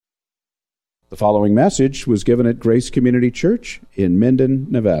The following message was given at Grace Community Church in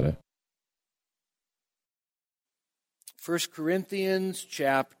Minden, Nevada. 1 Corinthians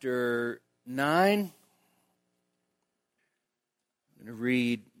chapter 9. I'm going to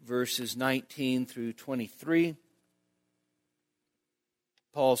read verses 19 through 23.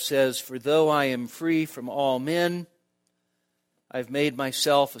 Paul says, "For though I am free from all men, I've made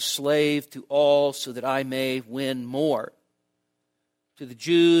myself a slave to all so that I may win more. To the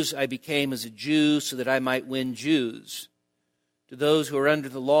Jews I became as a Jew so that I might win Jews. To those who are under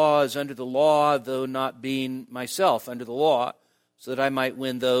the law as under the law, though not being myself under the law, so that I might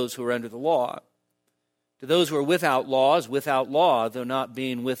win those who are under the law. To those who are without law as without law, though not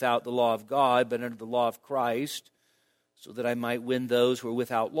being without the law of God, but under the law of Christ, so that I might win those who are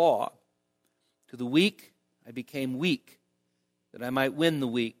without law. To the weak I became weak, that I might win the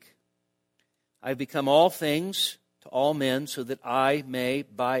weak. I have become all things to all men, so that I may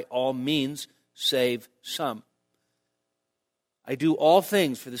by all means save some. I do all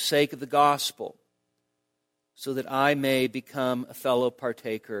things for the sake of the gospel, so that I may become a fellow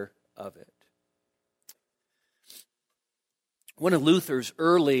partaker of it." One of Luther's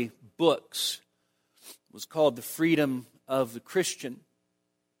early books was called The Freedom of the Christian.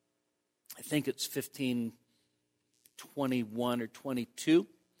 I think it's 1521 or 22.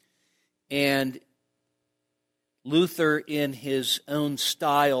 And Luther, in his own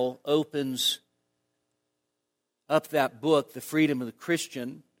style, opens up that book, The Freedom of the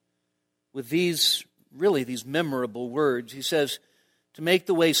Christian, with these memorable words. He says, "To make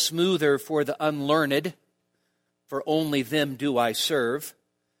the way smoother for the unlearned, for only them do I serve,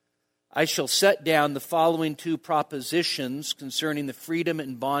 I shall set down the following two propositions concerning the freedom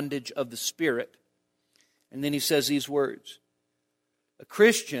and bondage of the Spirit." And then he says these words: "A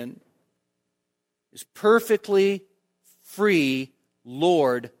Christian is perfectly free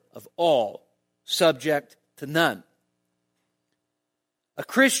Lord of all, subject to none. A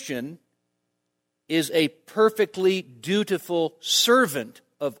Christian is a perfectly dutiful servant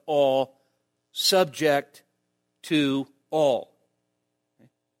of all, subject to all."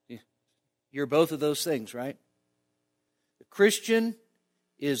 You hear both of those things, right? A Christian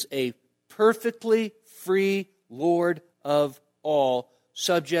is a perfectly free Lord of all,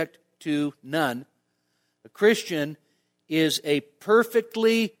 subject to none. A Christian is a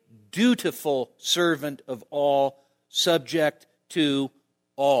perfectly dutiful servant of all, subject to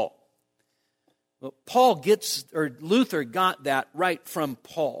all. Well, Luther got that right from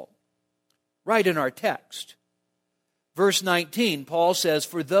Paul, right in our text. Verse 19, Paul says,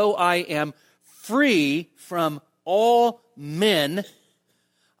 "For though I am free from all men,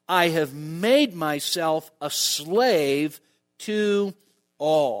 I have made myself a slave to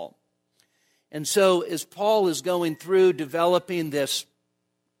all." And so as Paul is going through developing this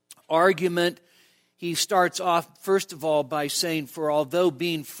argument, he starts off, first of all, by saying, "For although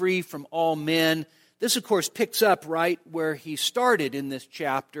being free from all men," this, of course, picks up right where he started in this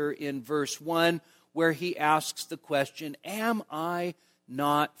chapter in verse 1, where he asks the question, "Am I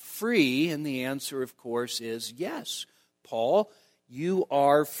not free?" And the answer, of course, is yes, Paul, you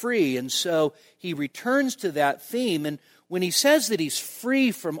are free. And so he returns to that theme, and when he says that he's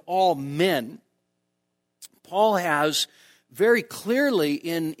free from all men, Paul has very clearly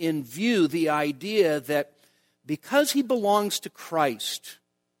in view the idea that because he belongs to Christ,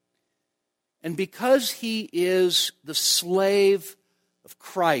 and because he is the slave of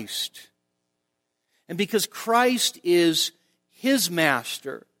Christ, and because Christ is his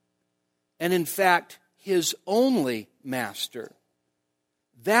master, and in fact his only master,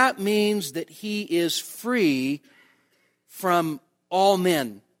 that means that he is free from all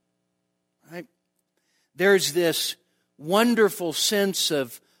men. Right? There's this wonderful sense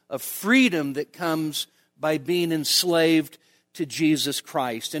of freedom that comes by being enslaved to Jesus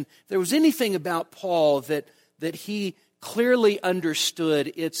Christ. And if there was anything about Paul that he clearly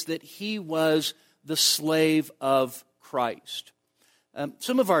understood, it's that he was the slave of Christ.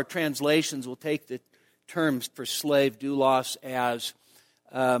 Some of our translations will take the terms for slave, doulos, as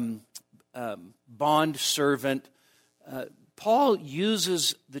bond servant. Paul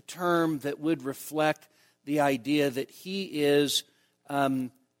uses the term that would reflect the idea that he is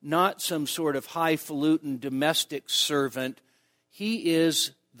not some sort of highfalutin domestic servant. He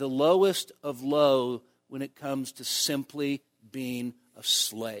is the lowest of low when it comes to simply being a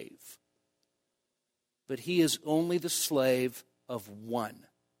slave. But he is only the slave of one,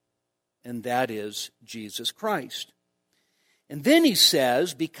 and that is Jesus Christ. And then he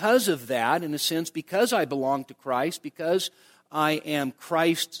says, because of that, in a sense, because I belong to Christ, because I am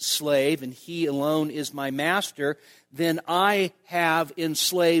Christ's slave and he alone is my master, then I have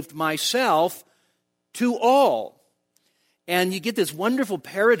enslaved myself to all. And you get this wonderful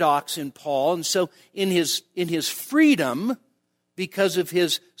paradox in Paul. And so in his freedom, because of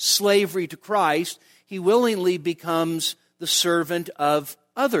his slavery to Christ, he willingly becomes the servant of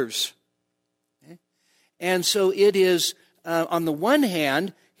others. Okay? And so it is, on the one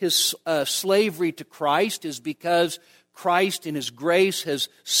hand, his slavery to Christ is because Christ in his grace has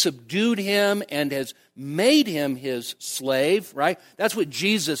subdued him and has made him his slave, right? That's what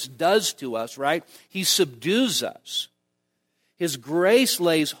Jesus does to us, right? He subdues us. His grace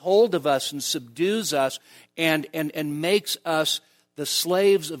lays hold of us and subdues us and makes us the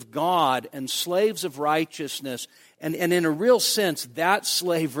slaves of God and slaves of righteousness. And in a real sense, that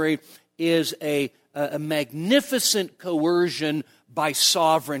slavery is a magnificent coercion by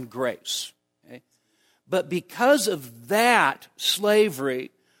sovereign grace. Okay? But because of that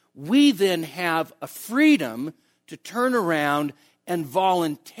slavery, we then have a freedom to turn around and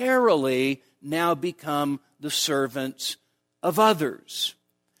voluntarily now become the servants of others.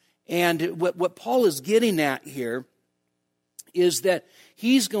 And what Paul is getting at here is that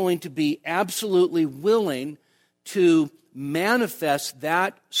he's going to be absolutely willing to manifest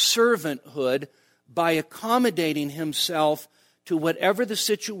that servanthood by accommodating himself to whatever the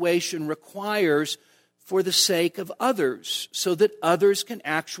situation requires for the sake of others, so that others can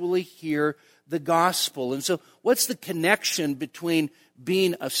actually hear the gospel. And so what's the connection between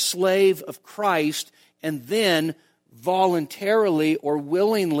being a slave of Christ and then voluntarily or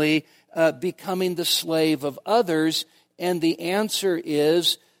willingly becoming the slave of others? And the answer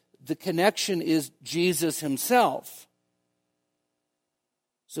is, the connection is Jesus himself.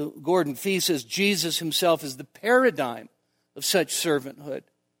 So Gordon Fee says Jesus himself is the paradigm of such servanthood.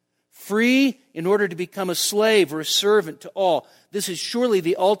 Free in order to become a slave or a servant to all. This is surely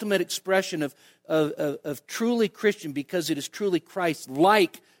the ultimate expression of truly Christian, because it is truly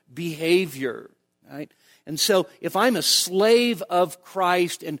Christ-like behavior. Right? And so if I'm a slave of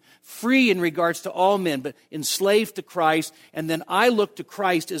Christ and free in regards to all men, but enslaved to Christ, and then I look to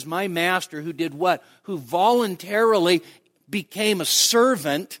Christ as my master who did what? Who voluntarily became a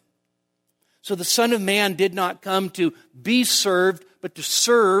servant. So the Son of Man did not come to be served, but to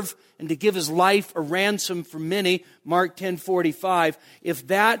serve and to give his life a ransom for many, Mark 10:45. If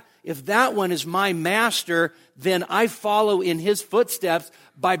that one is my master, then I follow in his footsteps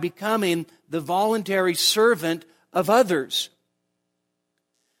by becoming the voluntary servant of others.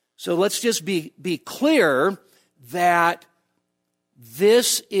 So let's just be clear that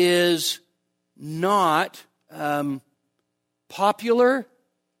this is not popular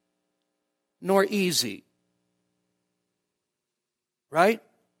nor easy. Right?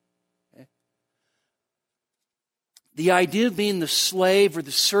 Okay. The idea of being the slave or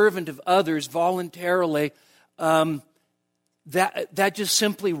the servant of others voluntarily, that just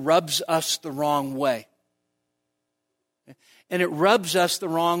simply rubs us the wrong way. And it rubs us the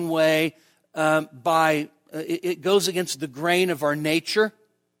wrong way it goes against the grain of our nature.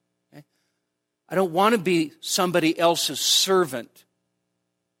 Okay? I don't want to be somebody else's servant.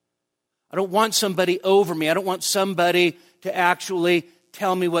 I don't want somebody over me. I don't want somebody to actually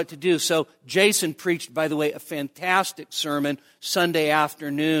tell me what to do. So Jason preached, by the way, a fantastic sermon Sunday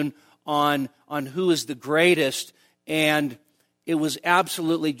afternoon on who is the greatest. And it was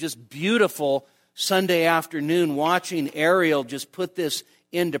absolutely just beautiful Sunday afternoon watching Ariel just put this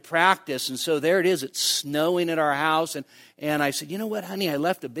into practice. And so there it is. It's snowing at our house. And I said, you know what, honey? I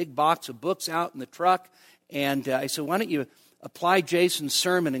left a big box of books out in the truck. And I said, why don't you apply Jason's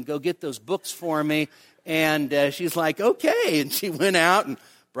sermon and go get those books for me? And she's like, okay. And she went out and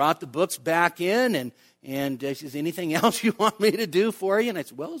brought the books back in. And she says, anything else you want me to do for you? And I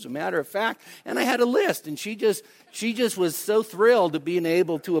said, well, as a matter of fact. And I had a list. And she just was so thrilled to being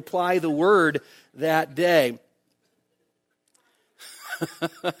able to apply the word that day.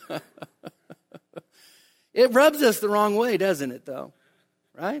 It rubs us the wrong way, doesn't it, though?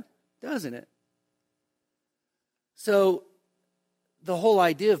 Right? Doesn't it? So the whole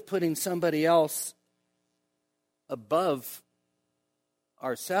idea of putting somebody else above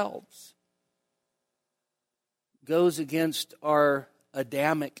ourselves goes against our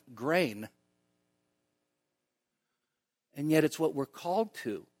Adamic grain. And yet it's what we're called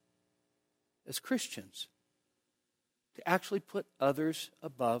to as Christians, to actually put others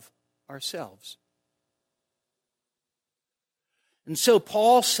above ourselves. And so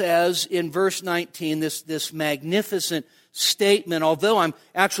Paul says in verse 19, this magnificent statement, although I'm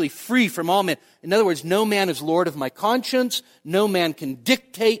actually free from all men. In other words, no man is Lord of my conscience. No man can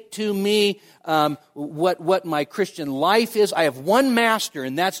dictate to me what my Christian life is. I have one master,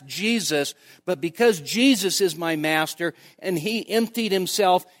 and that's Jesus. But because Jesus is my master, and he emptied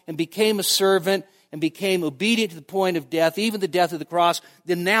himself and became a servant and became obedient to the point of death, even the death of the cross,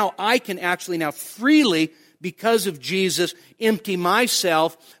 then now I can actually now freely, because of Jesus, empty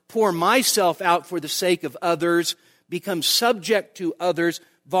myself, pour myself out for the sake of others, become subject to others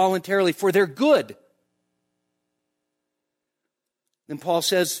voluntarily for their good. Then Paul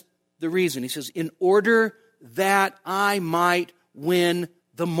says the reason. He says, in order that I might win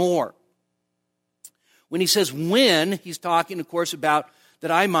the more. When he says win, he's talking, of course, about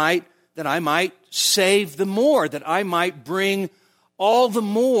that I might save the more, that I might bring all the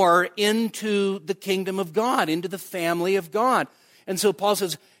more into the kingdom of God, into the family of God. And so Paul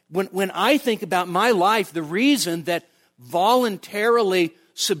says, when I think about my life, the reason that voluntarily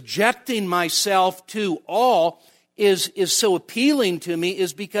subjecting myself to all is so appealing to me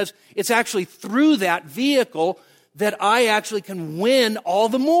is because it's actually through that vehicle that I actually can win all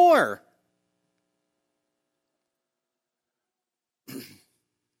the more.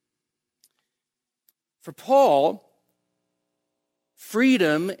 For Paul,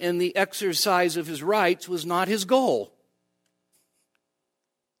 freedom and the exercise of his rights was not his goal.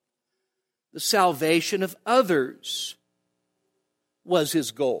 The salvation of others was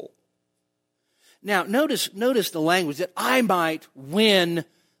his goal. Now, notice the language, that I might win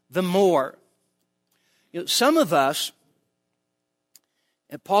the more. Some of us,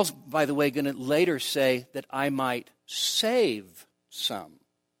 and Paul's, by the way, going to later say that I might save some.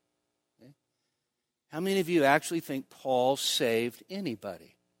 How many of you actually think Paul saved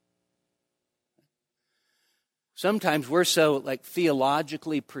anybody? Sometimes we're so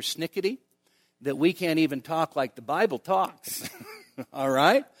theologically persnickety that we can't even talk like the Bible talks. All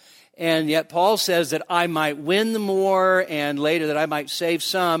right? And yet Paul says that I might win the more, and later that I might save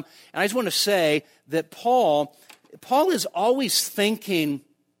some. And I just want to say that Paul is always thinking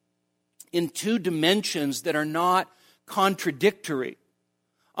in two dimensions that are not contradictory.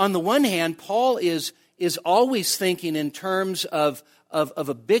 On the one hand, Paul is always thinking in terms of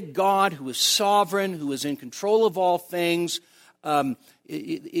a big God who is sovereign, who is in control of all things,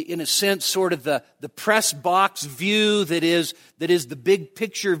 in a sense, sort of the press box view that is the big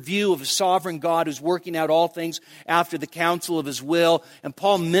picture view of a sovereign God who's working out all things after the counsel of his will. And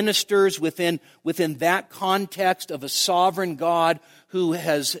Paul ministers within that context of a sovereign God who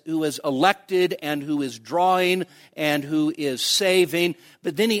has elected and who is drawing and who is saving.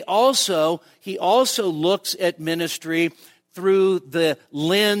 But then he also looks at ministry through the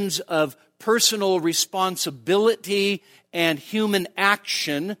lens of personal responsibility and human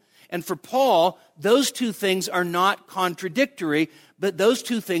action. And for Paul, those two things are not contradictory, but those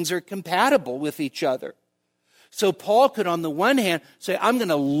two things are compatible with each other. So Paul could, on the one hand, say, I'm going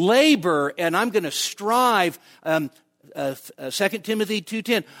to labor and I'm going to strive. 2 Timothy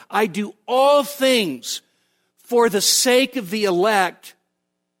 2:10, I do all things for the sake of the elect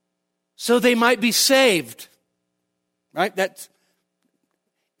so they might be saved. Right?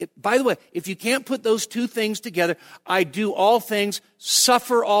 By the way, if you can't put those two things together, I do all things,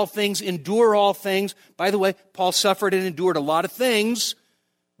 suffer all things, endure all things. By the way, Paul suffered and endured a lot of things,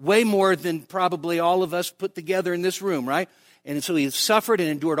 way more than probably all of us put together in this room, right? And so he suffered and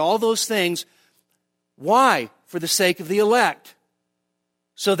endured all those things. Why? For the sake of the elect,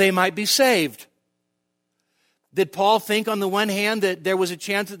 so they might be saved. Did Paul think on the one hand that there was a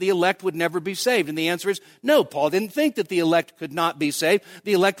chance that the elect would never be saved? And the answer is no, Paul didn't think that the elect could not be saved.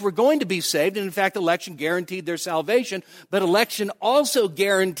 The elect were going to be saved, and in fact, election guaranteed their salvation, but election also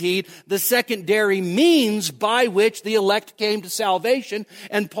guaranteed the secondary means by which the elect came to salvation,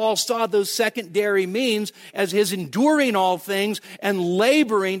 and Paul saw those secondary means as his enduring all things and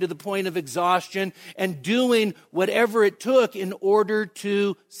laboring to the point of exhaustion and doing whatever it took in order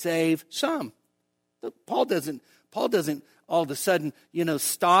to save some. Paul doesn't all of a sudden,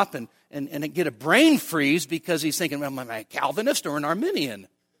 stop and get a brain freeze because he's thinking, well, am I a Calvinist or an Arminian?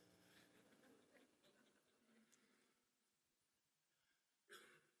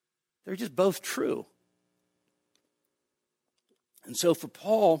 They're just both true. And so for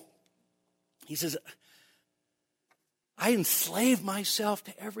Paul, he says, I enslave myself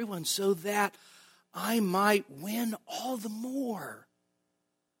to everyone so that I might win all the more.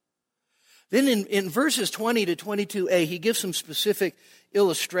 Then in verses 20 to 22a, he gives some specific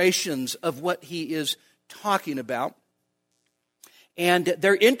illustrations of what he is talking about. And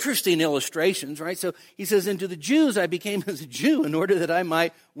they're interesting illustrations, right? So he says, and to the Jews I became as a Jew in order that I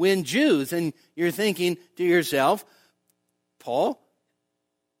might win Jews. And you're thinking to yourself, Paul,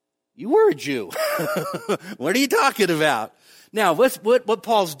 you were a Jew. What are you talking about? Now, what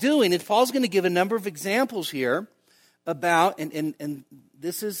Paul's doing is Paul's going to give a number of examples here about, and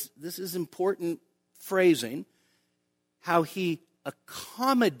this is important phrasing, how he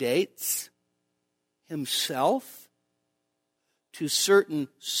accommodates himself to certain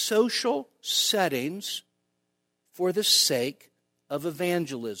social settings for the sake of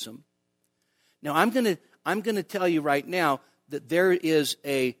evangelism. Now, I'm going to tell you right now that there is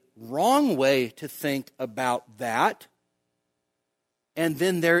a wrong way to think about that, and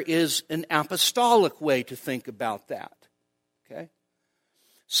then there is an apostolic way to think about that. Okay?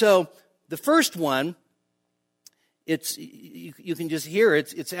 So, the first one, you can just hear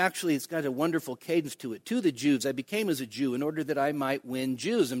it. It's got a wonderful cadence to it. To the Jews, I became as a Jew in order that I might win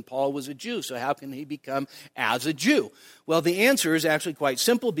Jews. And Paul was a Jew, so how can he become as a Jew? Well, the answer is actually quite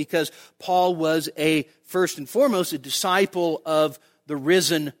simple, because Paul was first and foremost, a disciple of the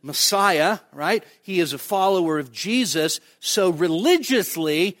risen Messiah, right? He is a follower of Jesus, so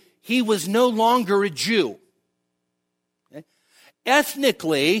religiously, he was no longer a Jew. Okay?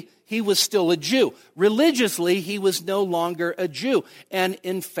 Ethnically, he was still a Jew. Religiously, he was no longer a Jew. And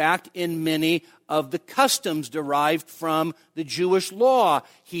in fact, in many of the customs derived from the Jewish law,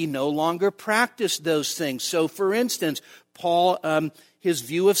 he no longer practiced those things. So, for instance, Paul, his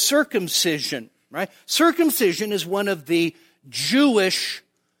view of circumcision, right? Circumcision is one of the Jewish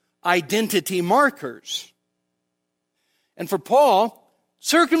identity markers. And for Paul,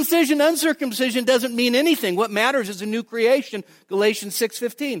 circumcision, uncircumcision doesn't mean anything. What matters is a new creation, Galatians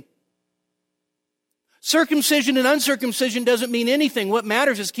 6:15. Circumcision and uncircumcision doesn't mean anything. What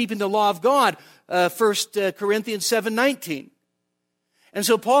matters is keeping the law of God, 1 Corinthians 7:19. And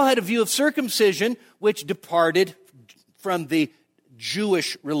so Paul had a view of circumcision which departed from the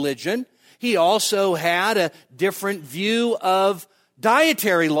Jewish religion. He also had a different view of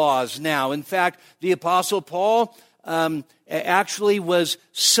dietary laws now. In fact, the Apostle Paul actually was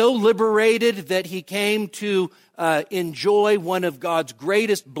so liberated that he came to enjoy one of God's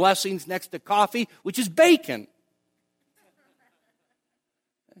greatest blessings next to coffee, which is bacon.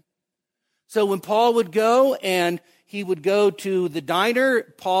 So when Paul would go and he would go to the diner,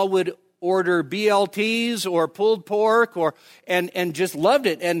 Paul would order BLTs or pulled pork and just loved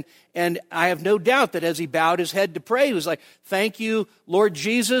it. And I have no doubt that as he bowed his head to pray, he was like, "Thank you, Lord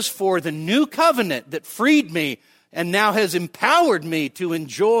Jesus, for the new covenant that freed me and now has empowered me to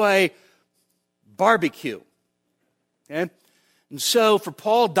enjoy barbecue." Okay? And so for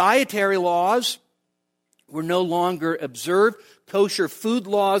Paul, dietary laws were no longer observed. Kosher food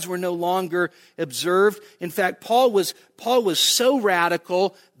laws were no longer observed. In fact, Paul was so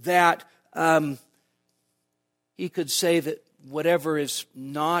radical that he could say that whatever is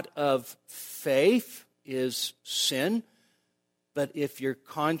not of faith is sin. But if your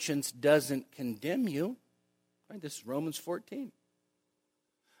conscience doesn't condemn you, right, this is Romans 14.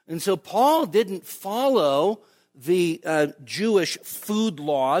 And so Paul didn't follow the Jewish food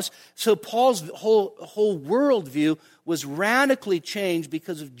laws. So Paul's whole worldview was radically changed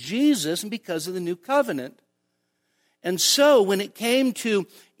because of Jesus and because of the new covenant. And so when it came to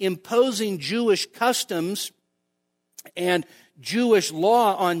imposing Jewish customs and Jewish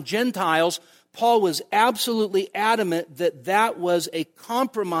law on Gentiles, Paul was absolutely adamant that that was a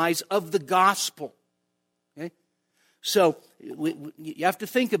compromise of the gospel. Okay? So you have to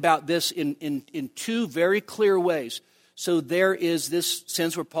think about this in two very clear ways. So there is this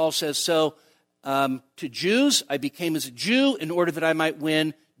sense where Paul says, to Jews, I became as a Jew in order that I might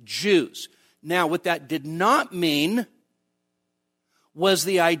win Jews. Now, what that did not mean was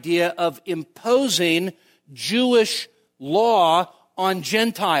the idea of imposing Jewish law on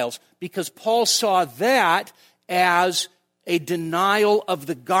Gentiles, because Paul saw that as a denial of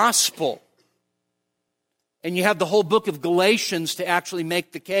the gospel. And you have the whole book of Galatians to actually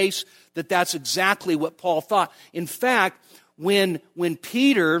make the case that that's exactly what Paul thought. In fact, when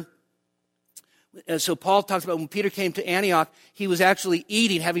Peter, so Paul talks about when Peter came to Antioch, he was actually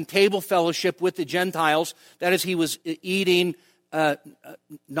eating, having table fellowship with the Gentiles. That is, he was eating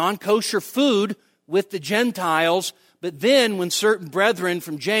non-kosher food with the Gentiles. But then when certain brethren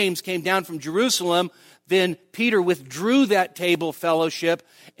from James came down from Jerusalem, then Peter withdrew that table fellowship.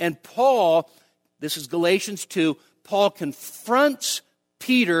 And Paul, this is Galatians 2, Paul confronts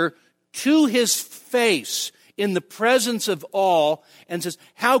Peter to his face in the presence of all and says,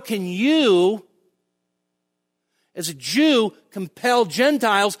 how can you, as a Jew, compel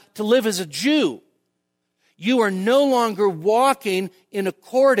Gentiles to live as a Jew? You are no longer walking in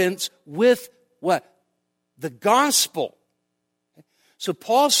accordance with what? The gospel. So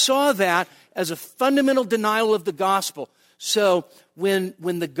Paul saw that as a fundamental denial of the gospel. So when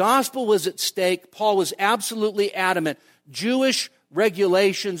the gospel was at stake, Paul was absolutely adamant. Jewish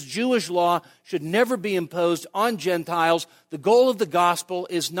regulations, Jewish law should never be imposed on Gentiles. The goal of the gospel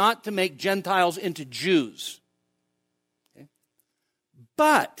is not to make Gentiles into Jews. Okay?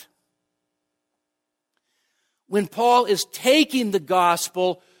 But when Paul is taking the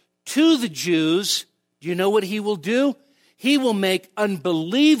gospel to the Jews, do you know what he will do? He will make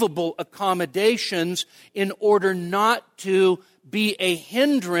unbelievable accommodations in order not to be a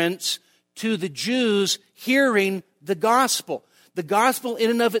hindrance to the Jews hearing the gospel. The gospel in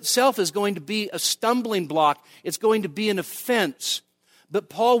and of itself is going to be a stumbling block. It's going to be an offense. But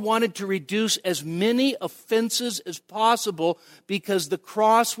Paul wanted to reduce as many offenses as possible because the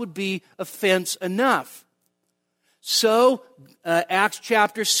cross would be offense enough. So, Acts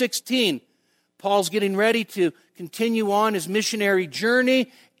chapter 16, Paul's getting ready to continue on his missionary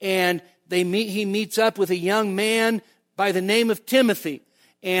journey, and he meets up with a young man by the name of Timothy.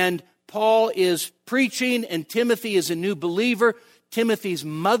 And Paul is preaching, and Timothy is a new believer. Timothy's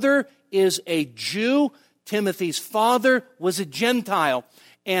mother is a Jew. Timothy's father was a Gentile.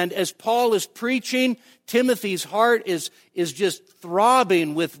 And as Paul is preaching, Timothy's heart is just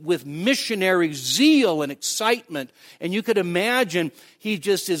throbbing with missionary zeal and excitement. And you could imagine he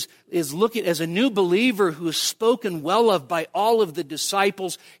just is looking as a new believer who is spoken well of by all of the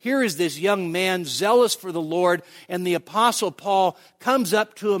disciples. Here is this young man zealous for the Lord, and the Apostle Paul comes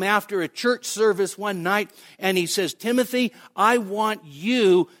up to him after a church service one night, and he says, Timothy, I want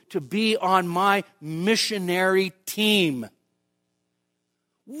you to be on my missionary team.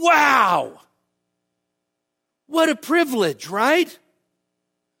 Wow! What a privilege, right?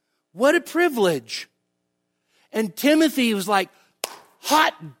 What a privilege. And Timothy was like,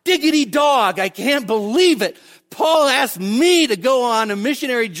 hot diggity dog, I can't believe it. Paul asked me to go on a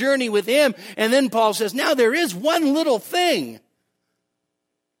missionary journey with him. And then Paul says, now there is one little thing.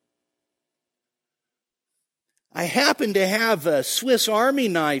 I happen to have a Swiss Army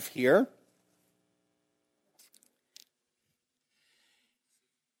knife here.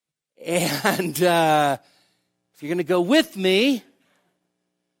 And if you're going to go with me,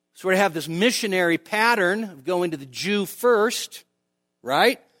 sort of have this missionary pattern of going to the Jew first,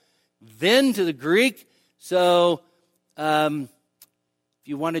 right? Then to the Greek. So if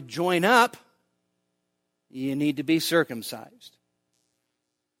you want to join up, you need to be circumcised.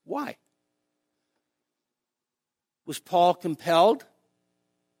 Why? Was Paul compelled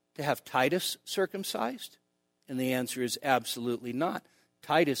to have Titus circumcised? And the answer is absolutely not.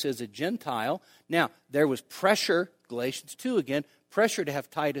 Titus is a Gentile. Now, there was pressure, Galatians 2 again, pressure to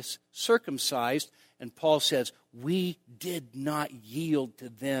have Titus circumcised. And Paul says, we did not yield to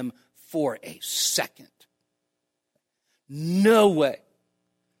them for a second. No way.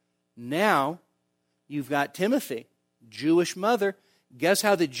 Now, you've got Timothy, Jewish mother. Guess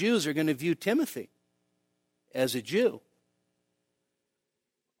how the Jews are going to view Timothy? As a Jew.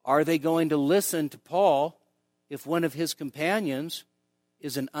 Are they going to listen to Paul if one of his companions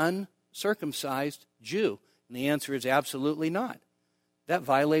is an uncircumcised Jew? And the answer is absolutely not. That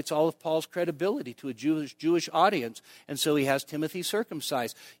violates all of Paul's credibility to a Jewish audience. And so he has Timothy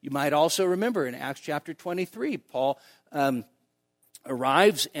circumcised. You might also remember in Acts chapter 23, Paul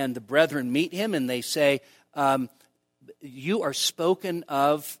arrives and the brethren meet him and they say, you are spoken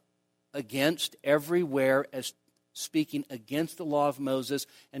of against everywhere as speaking against the law of Moses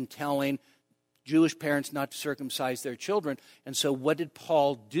and telling Jewish parents not to circumcise their children. And so what did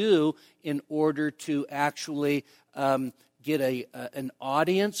Paul do in order to actually get an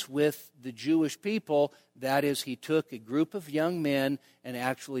audience with the Jewish people? That is, he took a group of young men and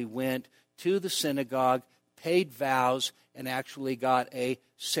actually went to the synagogue, paid vows, and actually got a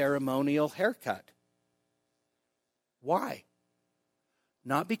ceremonial haircut. Why?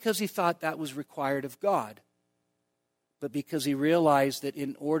 Not because he thought that was required of God, but because he realized that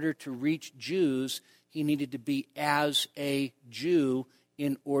in order to reach Jews, he needed to be as a Jew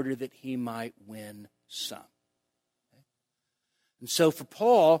in order that he might win some. Okay? And so for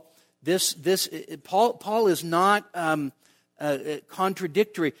Paul, Paul is not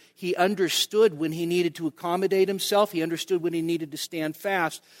contradictory. He understood when he needed to accommodate himself. He understood when he needed to stand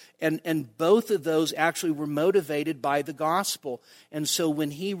fast. And both of those actually were motivated by the gospel. And so when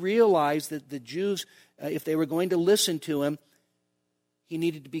he realized that the Jews, if they were going to listen to him, he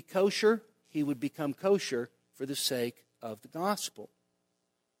needed to be kosher, he would become kosher for the sake of the gospel.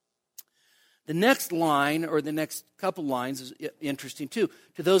 The next line, or the next couple lines, is interesting too.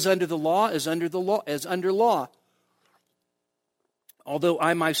 To those under the law as under law. Although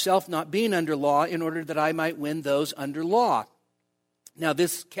I myself not being under law, in order that I might win those under law. Now,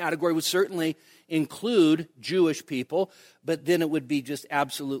 this category was certainly include Jewish people, but then it would be just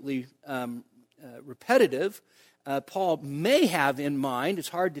absolutely repetitive. Paul may have in mind, it's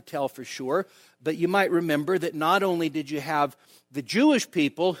hard to tell for sure, but you might remember that not only did you have the Jewish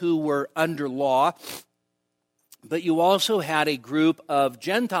people who were under law, but you also had a group of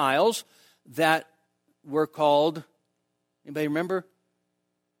Gentiles that were called, anybody remember?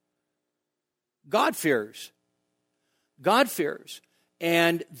 God-fearers. God-fearers.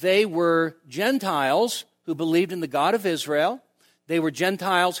 And they were Gentiles who believed in the God of Israel. They were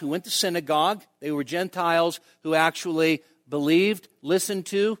Gentiles who went to synagogue. They were Gentiles who actually believed, listened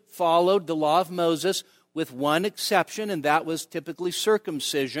to, followed the law of Moses, with one exception, and that was typically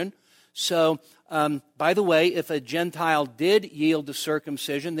circumcision. So, by the way, if a Gentile did yield to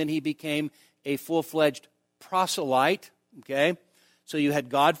circumcision, then he became a full-fledged proselyte, okay? So you had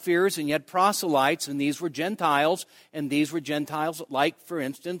God-fearers and you had proselytes, and these were Gentiles, and these were Gentiles like, for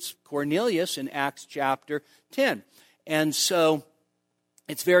instance, Cornelius in Acts chapter 10. And so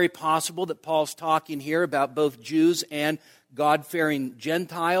it's very possible that Paul's talking here about both Jews and God-fearing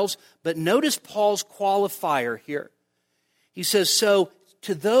Gentiles, but notice Paul's qualifier here. He says, so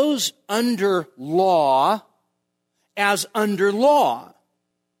to those under law, as under law,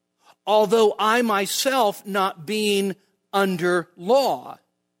 although I myself not being under law,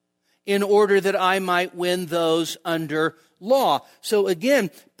 in order that I might win those under law. So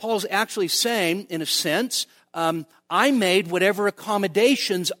again, Paul's actually saying, in a sense, I made whatever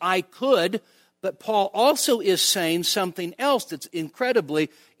accommodations I could, but Paul also is saying something else that's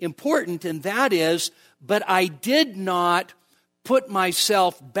incredibly important, and that is, but I did not put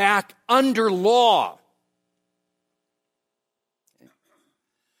myself back under law.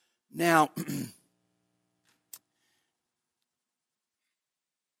 Now,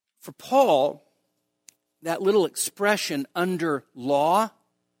 for Paul, that little expression under law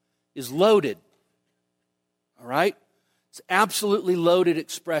is loaded. All right? It's absolutely loaded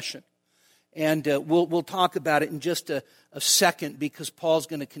expression. And we'll talk about it in just a second because Paul's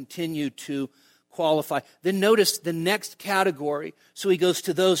going to continue to qualify. Then notice the next category. So he goes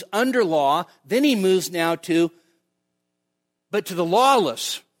to those under law. Then he moves now to the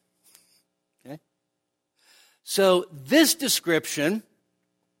lawless. Okay? So this description,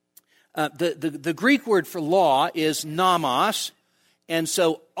 the Greek word for law is nomos. And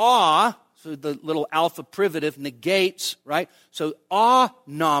so so the little alpha privative negates, right? So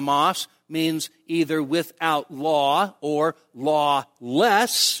nomos means either without law or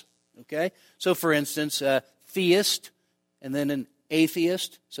lawless, okay? So for instance, a theist and then an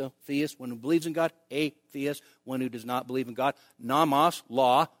atheist. So theist, one who believes in God. Atheist, one who does not believe in God. Nomos,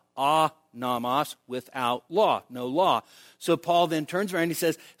 law. Nomos, without law, no law. So Paul then turns around and he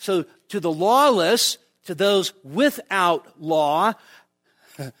says, so to the lawless, to those without law,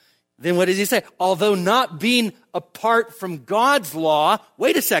 then what does he say? Although not being apart from God's law,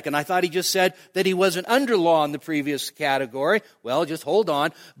 wait a second, I thought he just said that he wasn't under law in the previous category. Well, just hold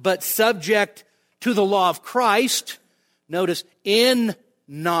on. But subject to the law of Christ, notice, in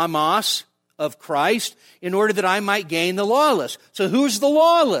nomos of Christ, in order that I might gain the lawless. So who's the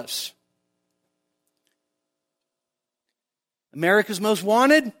lawless? America's Most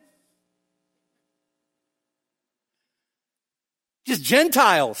Wanted? Just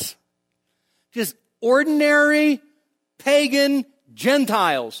Gentiles. Just ordinary pagan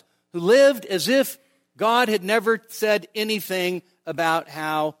Gentiles who lived as if God had never said anything about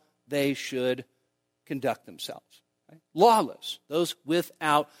how they should conduct themselves. Right? Lawless, those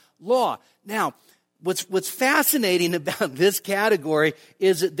without law. Now, what's fascinating about this category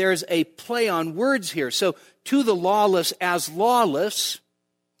is that there's a play on words here. So, to the lawless as lawless,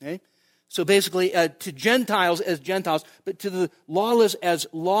 okay? So basically, to Gentiles as Gentiles, but to the lawless as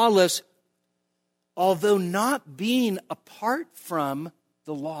lawless, although not being apart from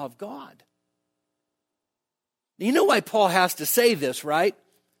the law of God. You know why Paul has to say this, right?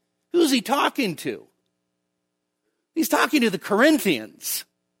 Who's he talking to? He's talking to the Corinthians.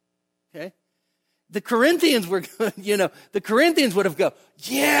 Okay? The Corinthians were, the Corinthians would have go,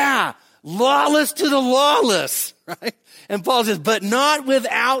 yeah, lawless to the lawless, right? And Paul says, but not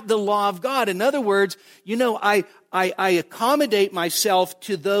without the law of God. In other words, I accommodate myself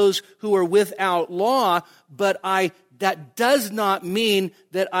to those who are without law, but that does not mean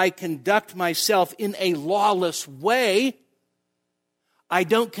that I conduct myself in a lawless way. I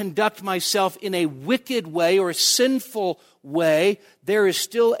don't conduct myself in a wicked way or a sinful way. There is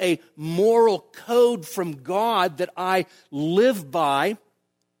still a moral code from God that I live by.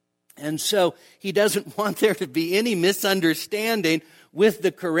 And so he doesn't want there to be any misunderstanding with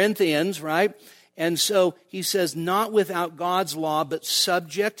the Corinthians, right? And so he says, not without God's law, but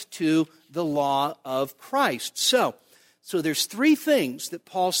subject to the law of Christ. So there's three things that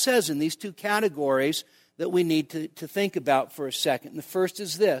Paul says in these two categories that we need to think about for a second. And the first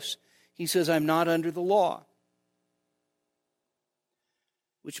is this. He says, I'm not under the law.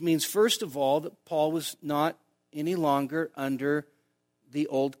 Which means, first of all, that Paul was not any longer under the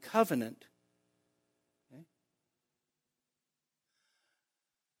old covenant. Okay?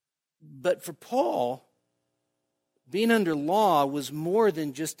 But for Paul, being under law was more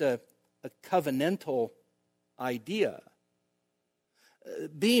than just a covenantal idea.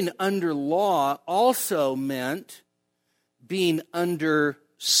 Being under law also meant being under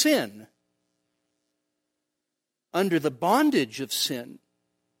sin, under the bondage of sin,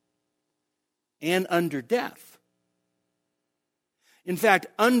 and under death. In fact,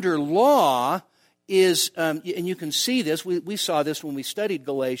 under law is, and you can see this, we saw this when we studied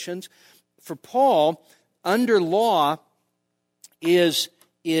Galatians. For Paul, under law is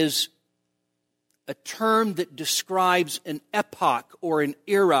a term that describes an epoch or an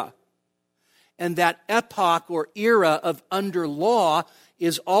era. And that epoch or era of under law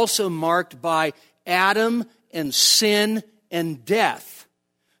is also marked by Adam and sin and death.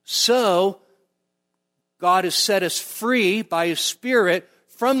 So, God has set us free by His Spirit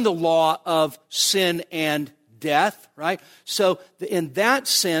from the law of sin and death, right? So, in that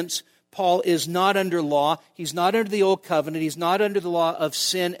sense, Paul is not under law. He's not under the old covenant. He's not under the law of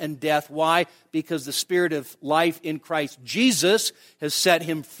sin and death. Why? Because the Spirit of life in Christ Jesus has set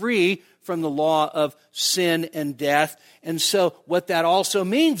him free from the law of sin and death. And so what that also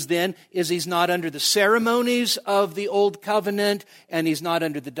means then is he's not under the ceremonies of the old covenant, and he's not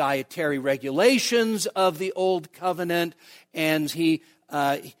under the dietary regulations of the old covenant, and he's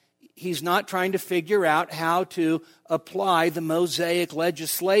not trying to figure out how to apply the Mosaic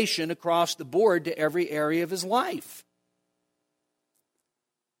legislation across the board to every area of his life.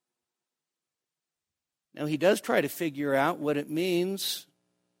 Now, he does try to figure out what it means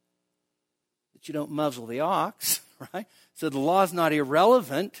that you don't muzzle the ox, right? So the law is not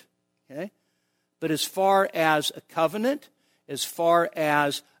irrelevant, okay? But as far as a covenant, as far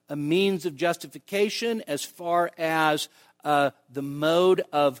as a means of justification, as far as the mode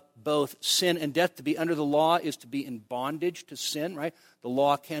of both sin and death, to be under the law is to be in bondage to sin, right? The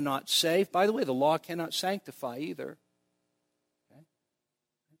law cannot save. By the way, the law cannot sanctify either. Okay?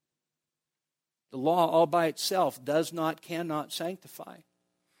 The law all by itself cannot sanctify.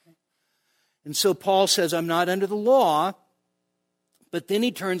 Okay? And so Paul says, I'm not under the law, but then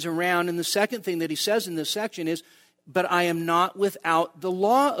he turns around, and the second thing that he says in this section is, but I am not without the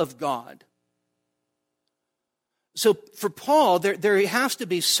law of God. So for Paul, there has to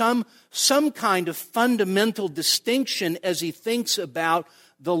be some kind of fundamental distinction as he thinks about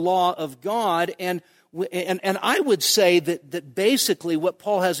the law of God. And I would say that basically what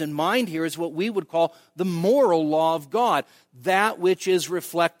Paul has in mind here is what we would call the moral law of God. That which is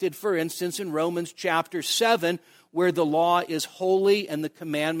reflected, for instance, in Romans chapter 7, where the law is holy and the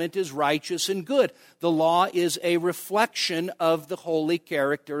commandment is righteous and good. The law is a reflection of the holy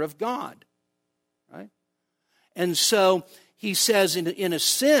character of God. Right? And so he says, in a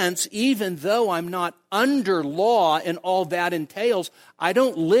sense, even though I'm not under law and all that entails, I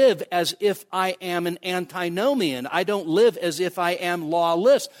don't live as if I am an antinomian. I don't live as if I am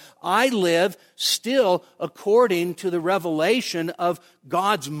lawless. I live still according to the revelation of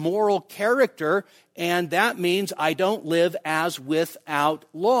God's moral character, and that means I don't live as without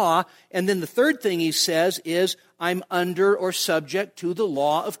law. And then the third thing he says is, I'm under or subject to the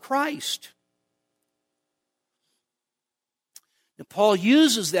law of Christ. Now, Paul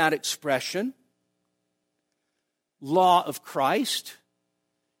uses that expression, law of Christ,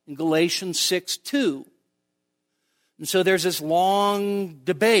 in Galatians 6:2. And so there's this long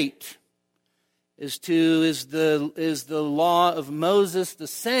debate as to is the law of Moses the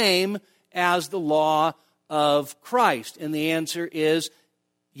same as the law of Christ? And the answer is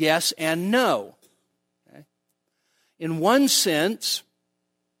yes and no. Okay? In one sense,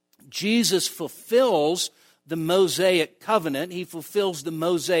 Jesus fulfills the Mosaic covenant. He fulfills the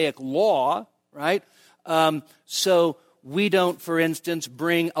Mosaic law, right? So we don't, for instance,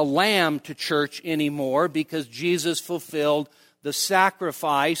 bring a lamb to church anymore because Jesus fulfilled the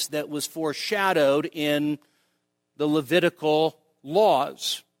sacrifice that was foreshadowed in the Levitical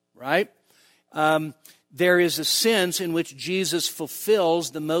laws, right? There is a sense in which Jesus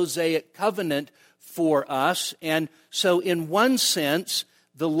fulfills the Mosaic covenant for us. And so in one sense,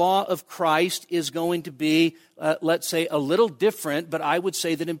 the law of Christ is going to be, let's say, a little different, but I would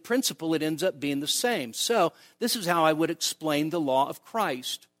say that in principle it ends up being the same. So this is how I would explain the law of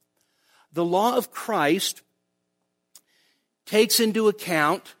Christ. The law of Christ takes into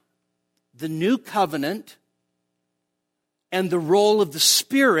account the new covenant and the role of the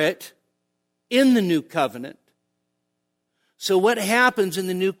Spirit in the new covenant. So what happens in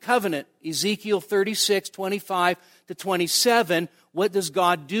the new covenant? Ezekiel 36, 25 to 27, what does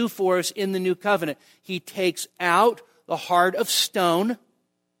God do for us in the new covenant? He takes out the heart of stone,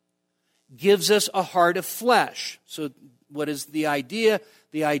 gives us a heart of flesh. So what is the idea?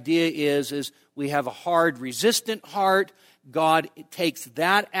 The idea is we have a hard, resistant heart. God takes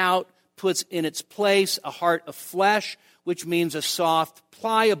that out, puts in its place a heart of flesh, which means a soft,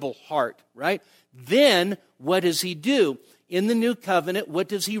 pliable heart, right? Then what does He do? In the new covenant, what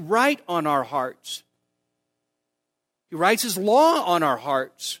does He write on our hearts? He writes His law on our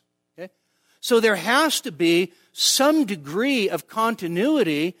hearts. Okay? So there has to be some degree of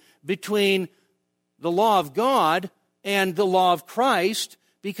continuity between the law of God and the law of Christ,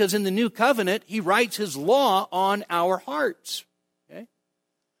 because in the new covenant, He writes His law on our hearts. Okay?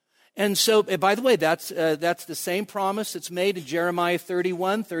 And so, by the way, that's the same promise that's made in Jeremiah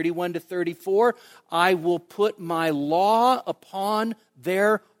 31 to 34. I will put my law upon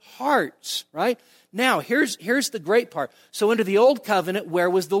their hearts, right? Now, here's the great part. So under the old covenant, where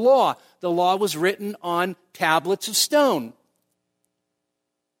was the law? The law was written on tablets of stone.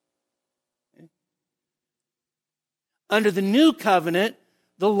 Okay. Under the new covenant,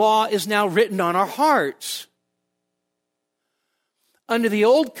 the law is now written on our hearts. Under the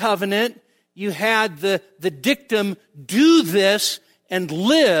old covenant, you had the dictum, do this and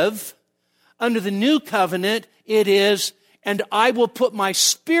live. Under the new covenant, it is, and I will put my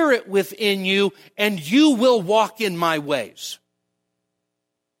Spirit within you, and you will walk in my ways.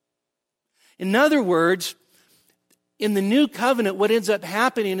 In other words, in the new covenant, what ends up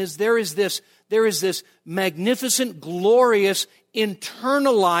happening is there is this magnificent, glorious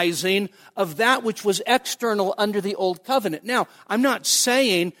internalizing of that which was external under the old covenant. Now, I'm not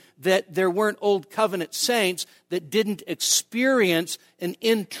saying that there weren't old covenant saints that didn't experience an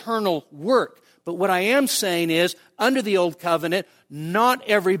internal work. But what I am saying is, under the old covenant, not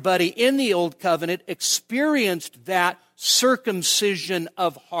everybody in the old covenant experienced that circumcision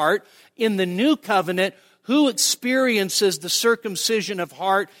of heart. In the new covenant, who experiences the circumcision of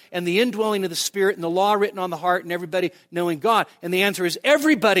heart and the indwelling of the Spirit and the law written on the heart and everybody knowing God? And the answer is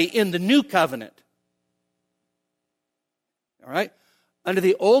everybody in the new covenant. All right? Under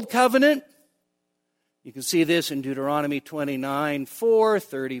the old covenant, you can see this in Deuteronomy 29:4,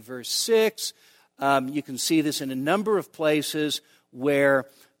 30 verse 6. You can see this in a number of places where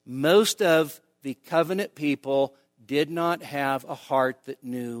most of the covenant people did not have a heart that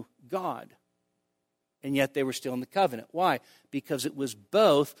knew God. And yet they were still in the covenant. Why? Because it was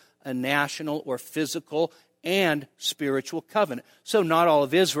both a national or physical and spiritual covenant. So not all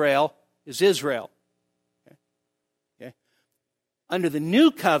of Israel is Israel. Okay? Under the new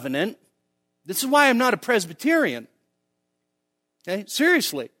covenant, this is why I'm not a Presbyterian. Okay?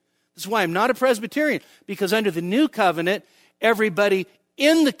 Seriously. This is why I'm not a Presbyterian. Because under the new covenant, everybody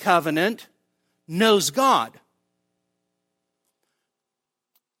in the covenant knows God.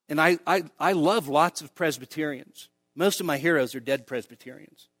 And I love lots of Presbyterians. Most of my heroes are dead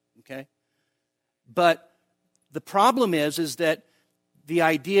Presbyterians. Okay? But the problem is that the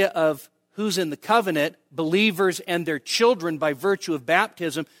idea of who's in the covenant, believers and their children by virtue of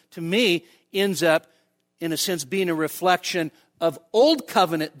baptism, to me, ends up, in a sense, being a reflection of old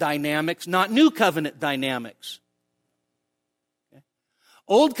covenant dynamics, not new covenant dynamics. Okay?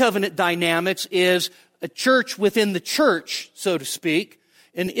 Old covenant dynamics is a church within the church, so to speak,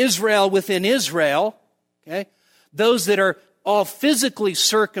 an Israel within Israel. Okay? Those that are all physically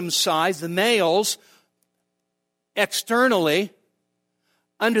circumcised, the males, externally.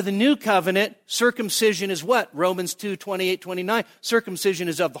 Under the new covenant, circumcision is what? Romans 2, 28, 29. Circumcision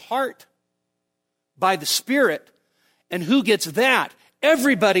is of the heart, by the Spirit. And who gets that?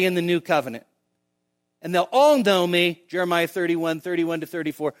 Everybody in the new covenant. And they'll all know me, Jeremiah 31 to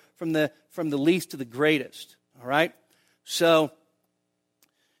 34, from the least to the greatest. All right? So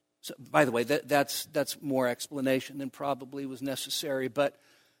by the way, that's more explanation than probably was necessary, but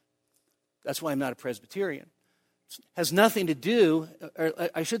that's why I'm not a Presbyterian. It has nothing to do, or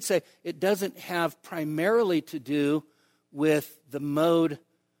I should say, it doesn't have primarily to do with the mode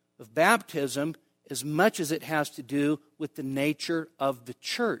of baptism as much as it has to do with the nature of the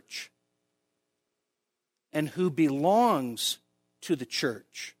church and who belongs to the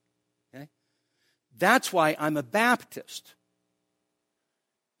church. Okay? That's why I'm a Baptist,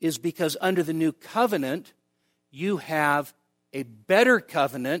 is because under the new covenant, you have a better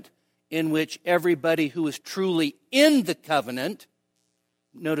covenant in which everybody who is truly in the covenant,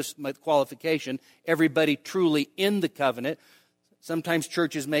 notice my qualification, everybody truly in the covenant. Sometimes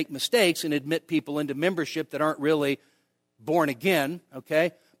churches make mistakes and admit people into membership that aren't really born again,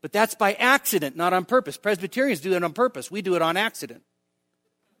 okay? But that's by accident, not on purpose. Presbyterians do it on purpose. We do it on accident.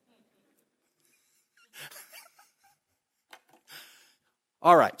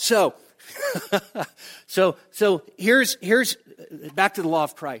 All right, so here's back to the law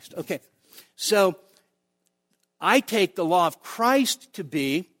of Christ. Okay, so I take the law of Christ to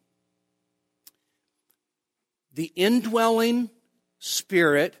be the indwelling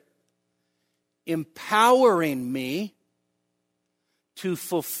Spirit empowering me to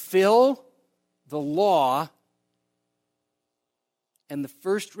fulfill the law, and the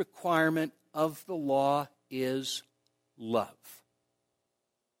first requirement of the law is love.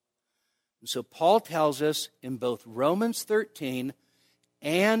 And so Paul tells us in both Romans 13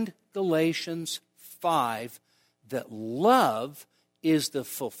 and Galatians 5 that love is the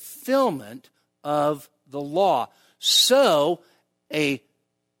fulfillment of the law. So a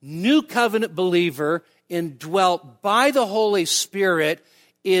new covenant believer indwelt by the Holy Spirit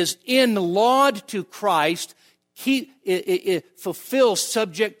is in-lawed to Christ, fulfills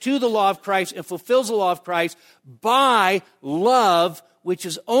subject to the law of Christ and fulfills the law of Christ by love, which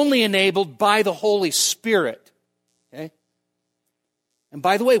is only enabled by the Holy Spirit. Okay? And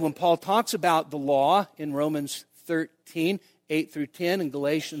by the way, when Paul talks about the law in Romans 13, 8 through 10, and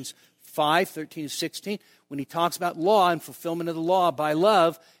Galatians 5, 13 to 16, when he talks about law and fulfillment of the law by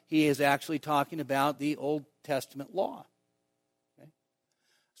love, he is actually talking about the Old Testament law. Okay?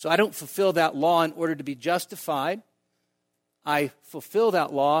 So I don't fulfill that law in order to be justified. I fulfill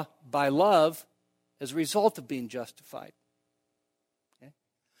that law by love as a result of being justified. Okay?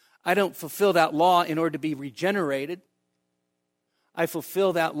 I don't fulfill that law in order to be regenerated. I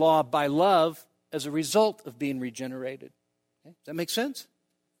fulfill that law by love as a result of being regenerated. Okay? Does that make sense?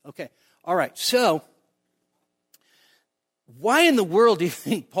 Okay. All right. So, why in the world do you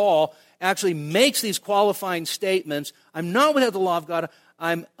think Paul actually makes these qualifying statements? I'm not without the law of God.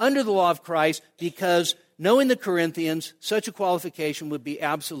 I'm under the law of Christ, because knowing the Corinthians, such a qualification would be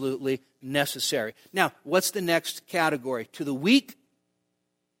absolutely necessary. Now, what's the next category? To the weak.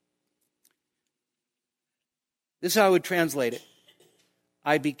 This is how I would translate it.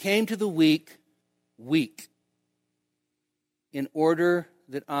 I became to the weak, weak, in order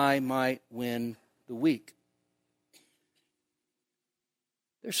that I might win the weak.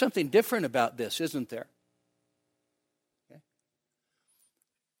 There's something different about this, isn't there? Okay.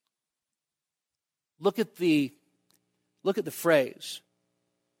 Look at the phrase.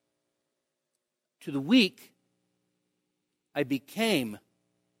 To the weak, I became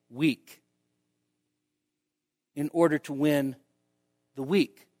weak in order to win the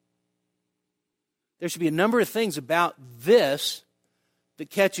weak. There should be a number of things about this that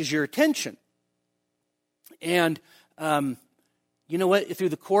catches your attention. And you know what? Through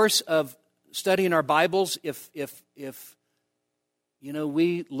the course of studying our Bibles, if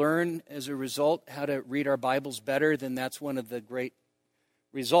we learn as a result how to read our Bibles better, then that's one of the great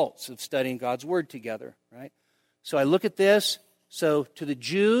results of studying God's Word together, right? So I look at this. So to the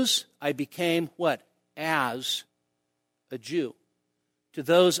Jews, I became what? As a Jew. To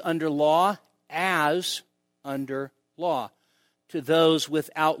those under law, as under law. To those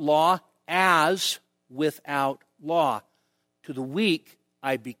without law, as without law. To the weak,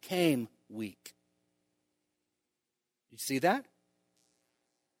 I became weak. You see that?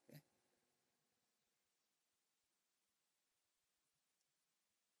 Okay.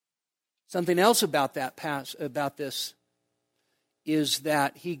 Something else about about this is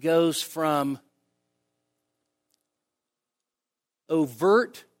that he goes from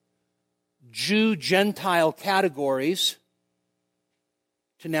overt Jew-Gentile categories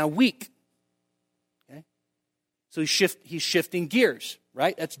to now weak. So he's shifting gears,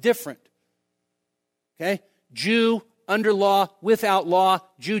 right? That's different. Okay? Jew, under law, without law,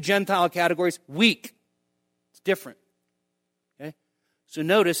 Jew-Gentile categories, weak. It's different. Okay? So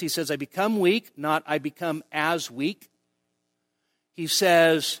notice he says, I become weak, not I become as weak. He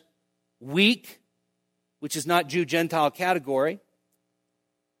says weak, which is not Jew-Gentile category. And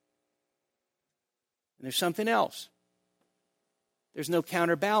there's something else. There's no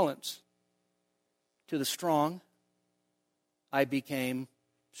counterbalance to the strong. I became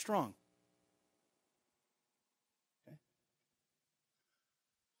strong. Okay.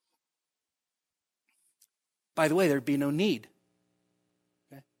 By the way, there'd be no need.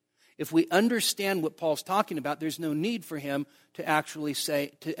 Okay. If we understand what Paul's talking about, there's no need for him to actually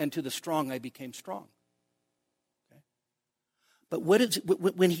say, and to the strong I became strong. Okay. But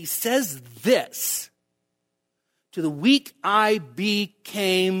when he says this, to the weak I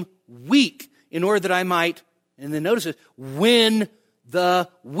became weak, in order that I might, And then notice it, win the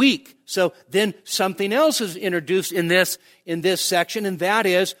weak. So then something else is introduced in this section, and that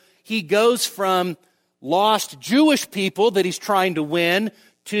is he goes from lost Jewish people that he's trying to win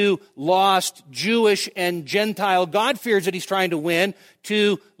to lost Jewish and Gentile God-fearers that he's trying to win,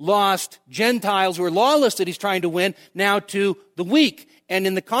 to lost Gentiles who are lawless that he's trying to win, now to the weak. And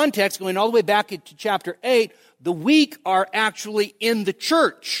in the context, going all the way back into chapter 8, the weak are actually in the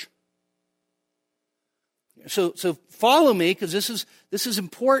church. So follow me, because this is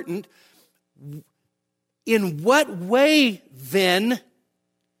important. In what way, then,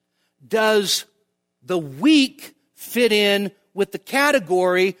 does the weak fit in with the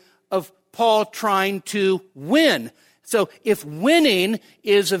category of Paul trying to win? So if winning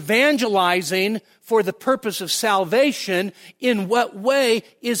is evangelizing for the purpose of salvation, in what way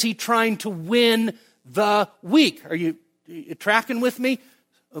is he trying to win the weak? Are you tracking with me?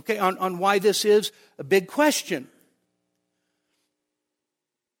 Okay, on why this is a big question.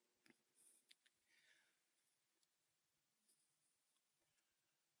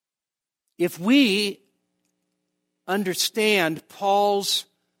 If we understand Paul's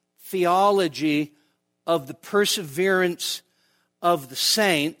theology of the perseverance of the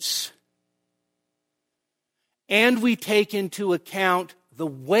saints, and we take into account the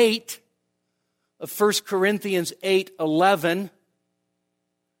weight of 1 Corinthians 8:11,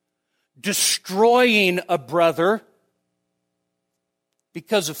 destroying a brother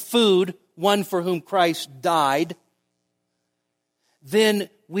because of food, one for whom Christ died, then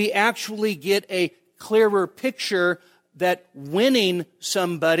we actually get a clearer picture that winning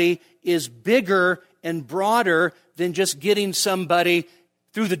somebody is bigger and broader than just getting somebody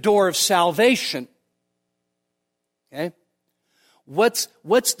through the door of salvation. Okay?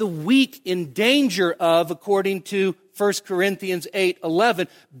 What's the weak in danger of, according to 1 Corinthians 8:11,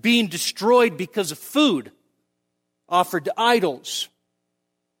 being destroyed because of food offered to idols?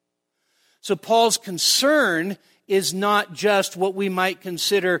 So Paul's concern is not just what we might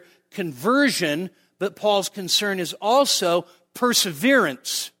consider conversion, but Paul's concern is also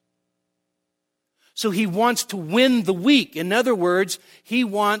perseverance. So he wants to win the weak. In other words, he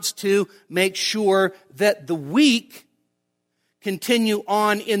wants to make sure that the weak continue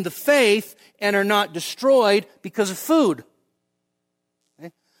on in the faith and are not destroyed because of food.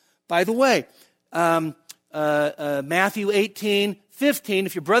 Okay? By the way, Matthew 18:15,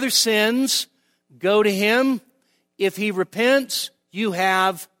 if your brother sins, go to him. If he repents, you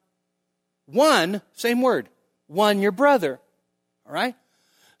have one, same word, one your brother. All right?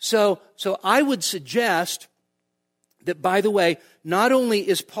 So I would suggest that, by the way, not only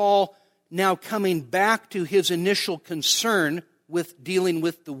is Paul now coming back to his initial concern with dealing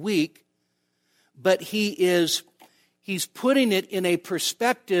with the weak, but he's putting it in a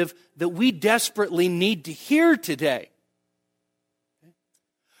perspective that we desperately need to hear today.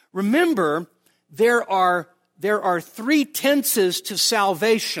 Remember, there are three tenses to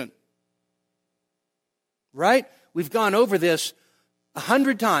salvation. Right? We've gone over this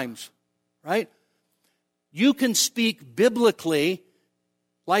 100 times, right? You can speak biblically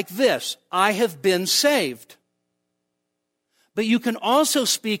like this: I have been saved. But you can also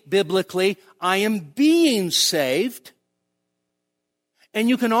speak biblically, I am being saved. And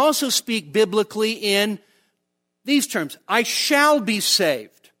you can also speak biblically in these terms: I shall be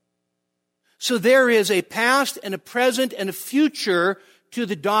saved. So there is a past and a present and a future to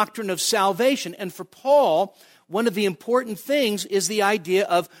the doctrine of salvation. And for Paul, one of the important things is the idea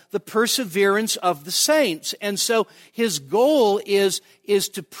of the perseverance of the saints. And so his goal is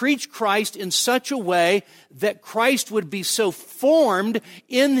to preach Christ in such a way that Christ would be so formed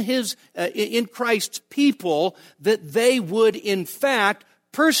in Christ's people that they would in fact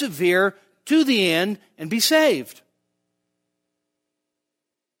persevere to the end and be saved.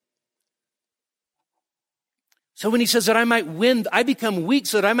 So when he says that I become weak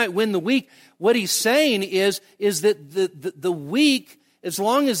so that I might win the weak, what he's saying is that the weak, as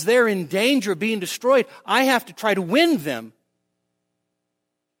long as they're in danger of being destroyed, I have to try to win them.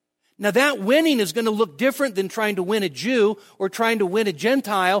 Now that winning is going to look different than trying to win a Jew or trying to win a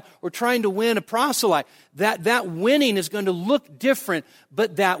Gentile or trying to win a proselyte. That winning is going to look different,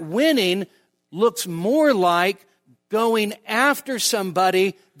 but that winning looks more like going after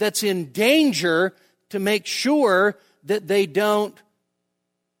somebody that's in danger to make sure that they don't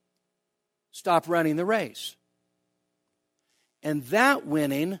stop running the race. And that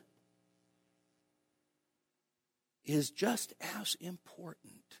winning is just as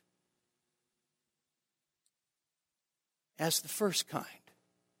important as the first kind.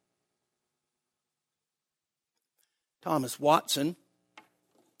 Thomas Watson,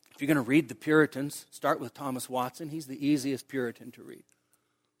 If you're going to read the Puritans, start with Thomas Watson. He's the easiest Puritan to read.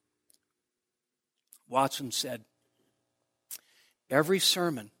 Watson said, every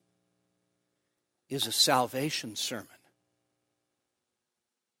sermon is a salvation sermon,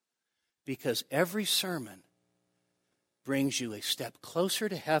 because every sermon brings you a step closer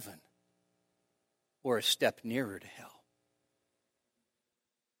to heaven or a step nearer to hell.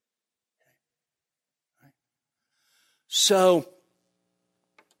 So,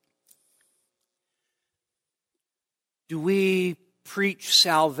 do we preach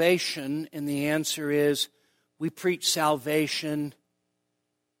salvation? And the answer is, we preach salvation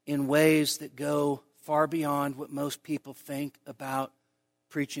in ways that go far beyond what most people think about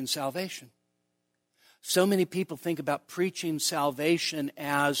preaching salvation. So many people think about preaching salvation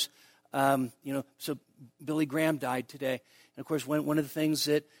as, so Billy Graham died today. And of course, one of the things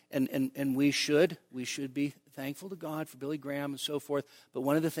that, and we should be thankful to God for Billy Graham and so forth, but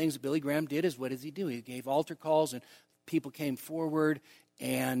one of the things that Billy Graham did is, what does he do? He gave altar calls and people came forward,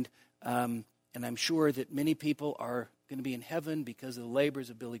 and I'm sure that many people are going to be in heaven because of the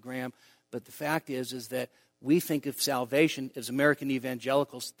labors of Billy Graham. But the fact is that we think of salvation as American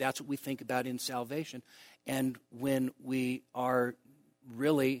evangelicals. That's what we think about in salvation. And when we are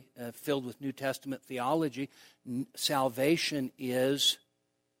really filled with New Testament theology, salvation is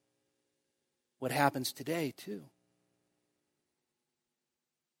what happens today too.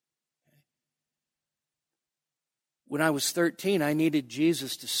 When I was 13, I needed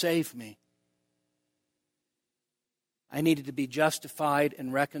Jesus to save me. I needed to be justified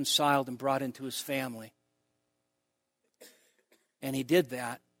and reconciled and brought into His family. And He did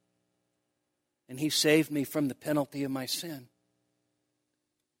that. And He saved me from the penalty of my sin.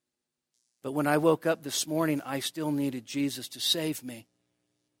 But when I woke up this morning, I still needed Jesus to save me.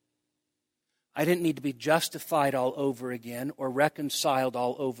 I didn't need to be justified all over again, or reconciled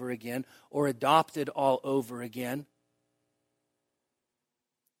all over again, or adopted all over again.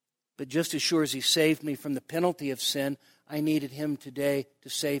 But just as sure as He saved me from the penalty of sin, I needed Him today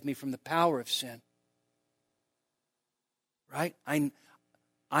to save me from the power of sin. Right?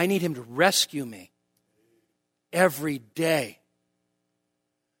 I need Him to rescue me every day.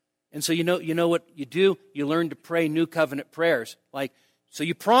 And so you know what you do? You learn to pray New Covenant prayers. Like, so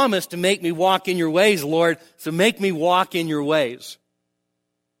you promise to make me walk in your ways, Lord, so make me walk in your ways.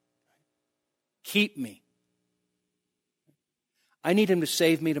 Keep me. I need Him to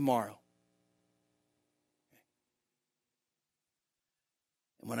save me tomorrow.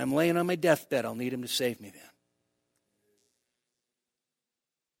 And when I'm laying on my deathbed, I'll need Him to save me then.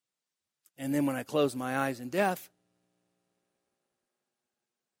 And then when I close my eyes in death,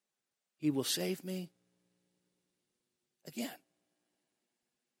 He will save me again.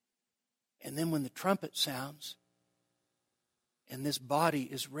 And then when the trumpet sounds and this body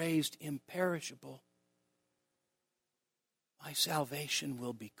is raised imperishable, my salvation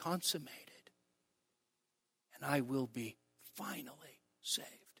will be consummated, and I will be finally saved.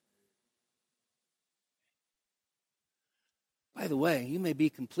 By the way, you may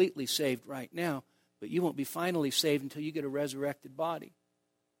be completely saved right now, but you won't be finally saved until you get a resurrected body.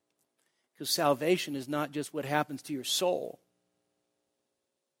 Because salvation is not just what happens to your soul.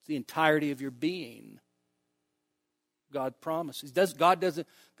 It's the entirety of your being. God promises. God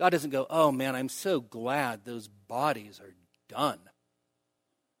doesn't go, oh man, I'm so glad those bodies are done.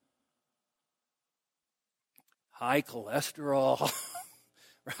 High cholesterol,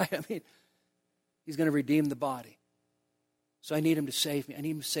 right? I mean, He's going to redeem the body. So I need Him to save me. I need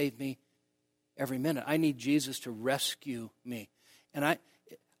Him to save me every minute. I need Jesus to rescue me. And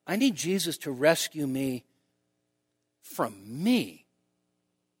I need Jesus to rescue me from me.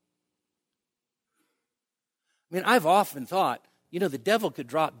 I mean, I've often thought, the devil could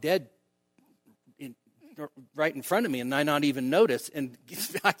drop dead right in front of me and I not even notice, and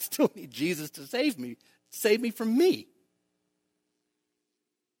I still need Jesus to save me from me.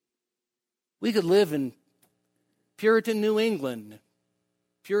 We could live in Puritan New England,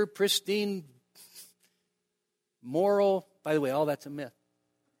 pure, pristine, moral, by the way, all that's a myth.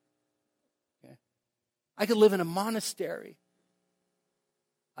 Okay? I could live in a monastery.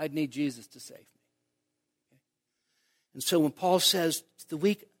 I'd need Jesus to save me. Okay? And so when Paul says, the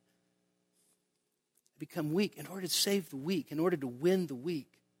weak become weak, in order to save the weak, in order to win the weak,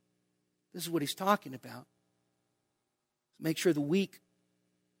 this is what he's talking about. Make sure the weak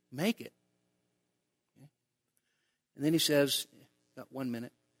make it. Okay? And then he says, got 1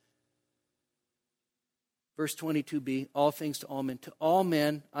 minute. Verse 22b, all things to all men. To all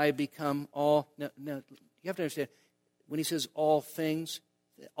men I become all. Now, you have to understand, when he says all things,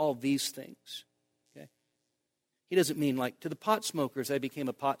 all these things. Okay? He doesn't mean like, to the pot smokers, I became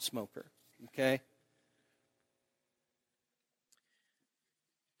a pot smoker, okay?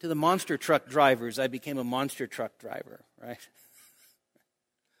 To the monster truck drivers, I became a monster truck driver, right?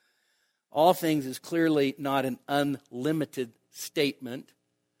 All things is clearly not an unlimited statement.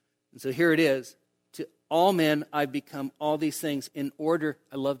 And so here it is. To all men, I've become all these things in order,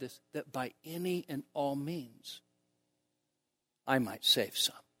 I love this, that by any and all means, I might save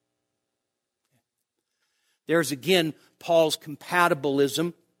some. There's again Paul's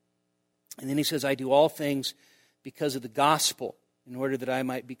compatibilism. And then he says, I do all things because of the gospel, in order that I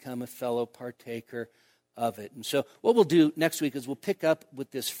might become a fellow partaker of it. And so what we'll do next week is we'll pick up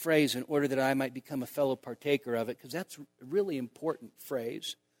with this phrase, in order that I might become a fellow partaker of it, because that's a really important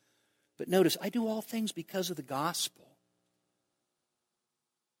phrase. But notice, I do all things because of the gospel.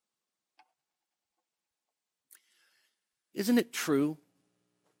 Isn't it true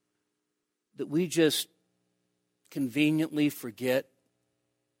that we just conveniently forget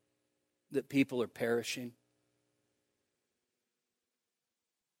that people are perishing?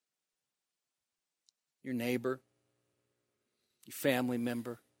 Your neighbor, your family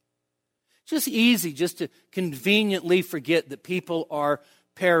member. It's just easy just to conveniently forget that people are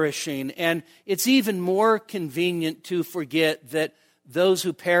perishing. And it's even more convenient to forget that those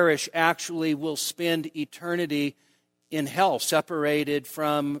who perish actually will spend eternity in hell, separated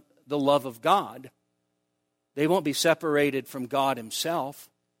from the love of God. They won't be separated from God Himself.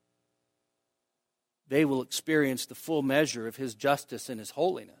 They will experience the full measure of His justice and His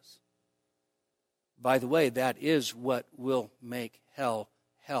holiness. By the way, that is what will make hell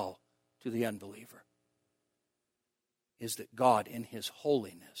hell to the unbeliever, is that God in His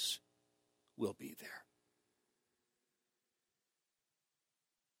holiness will be there.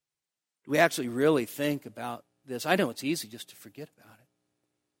 Do we actually really think about this? I know it's easy just to forget about it.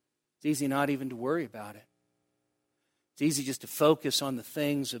 It's easy not even to worry about it. It's easy just to focus on the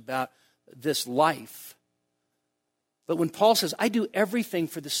things about this life. But when Paul says, I do everything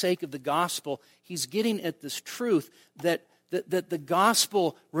for the sake of the gospel, he's getting at this truth that the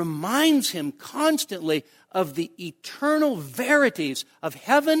gospel reminds him constantly of the eternal verities of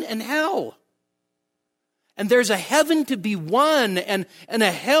heaven and hell. And there's a heaven to be won and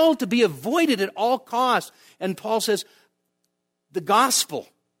a hell to be avoided at all costs. And Paul says, the gospel,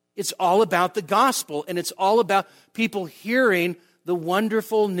 it's all about the gospel, and it's all about people hearing the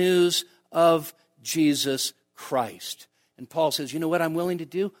wonderful news of Jesus Christ. And Paul says, you know what I'm willing to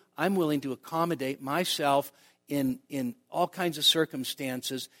do? I'm willing to accommodate myself in all kinds of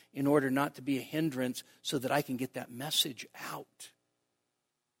circumstances in order not to be a hindrance, so that I can get that message out.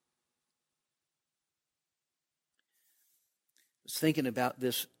 I was thinking about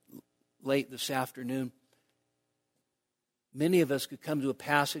this late this afternoon. Many of us could come to a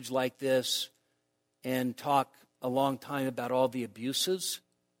passage like this and talk a long time about all the abuses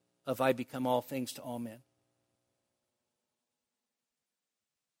of I become all things to all men,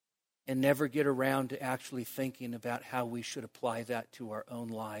 and never get around to actually thinking about how we should apply that to our own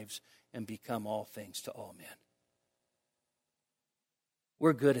lives and become all things to all men.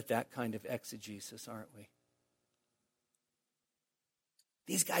 We're good at that kind of exegesis, aren't we?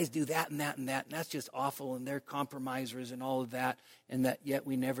 These guys do that and that and that, and that's just awful, and they're compromisers and all of that, and that yet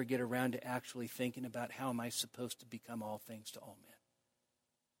we never get around to actually thinking about how am I supposed to become all things to all men.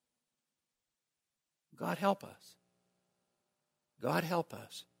 God help us. God help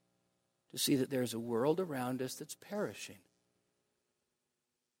us to see that there's a world around us that's perishing.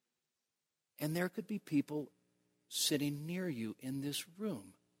 And there could be people sitting near you in this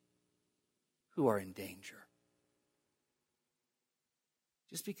room who are in danger.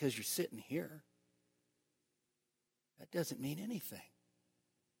 Just because you're sitting here, that doesn't mean anything.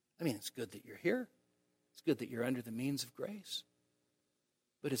 I mean, it's good that you're here. It's good that you're under the means of grace.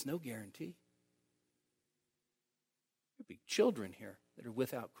 But it's no guarantee. There'll be children here that are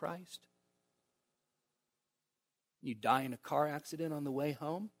without Christ. You die in a car accident on the way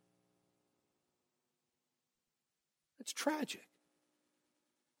home. That's tragic.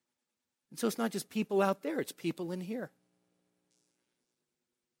 And so it's not just people out there, it's people in here.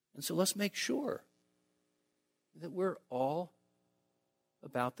 And so let's make sure that we're all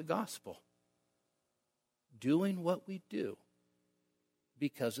about the gospel, doing what we do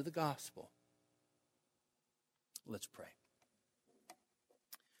because of the gospel. Let's pray.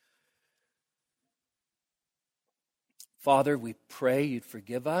 Father, we pray you'd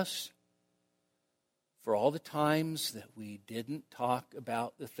forgive us for all the times that we didn't talk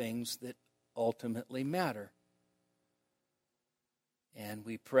about the things that ultimately matter. And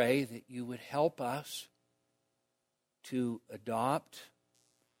we pray that you would help us to adopt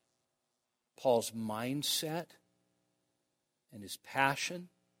Paul's mindset and his passion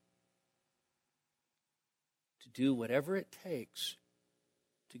to do whatever it takes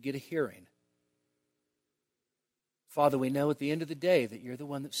to get a hearing. Father, we know at the end of the day that you're the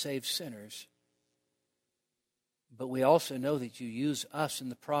one that saves sinners. But we also know that you use us in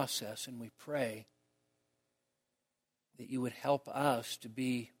the process, and we pray that you would help us to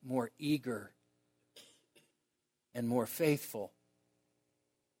be more eager and more faithful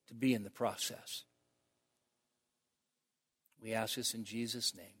to be in the process. We ask this in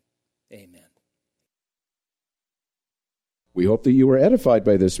Jesus' name. Amen. We hope that you were edified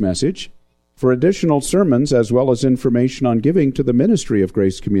by this message. For additional sermons as well as information on giving to the ministry of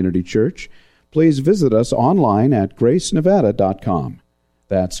Grace Community Church, please visit us online at gracenevada.com.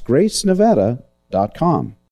 That's gracenevada.com.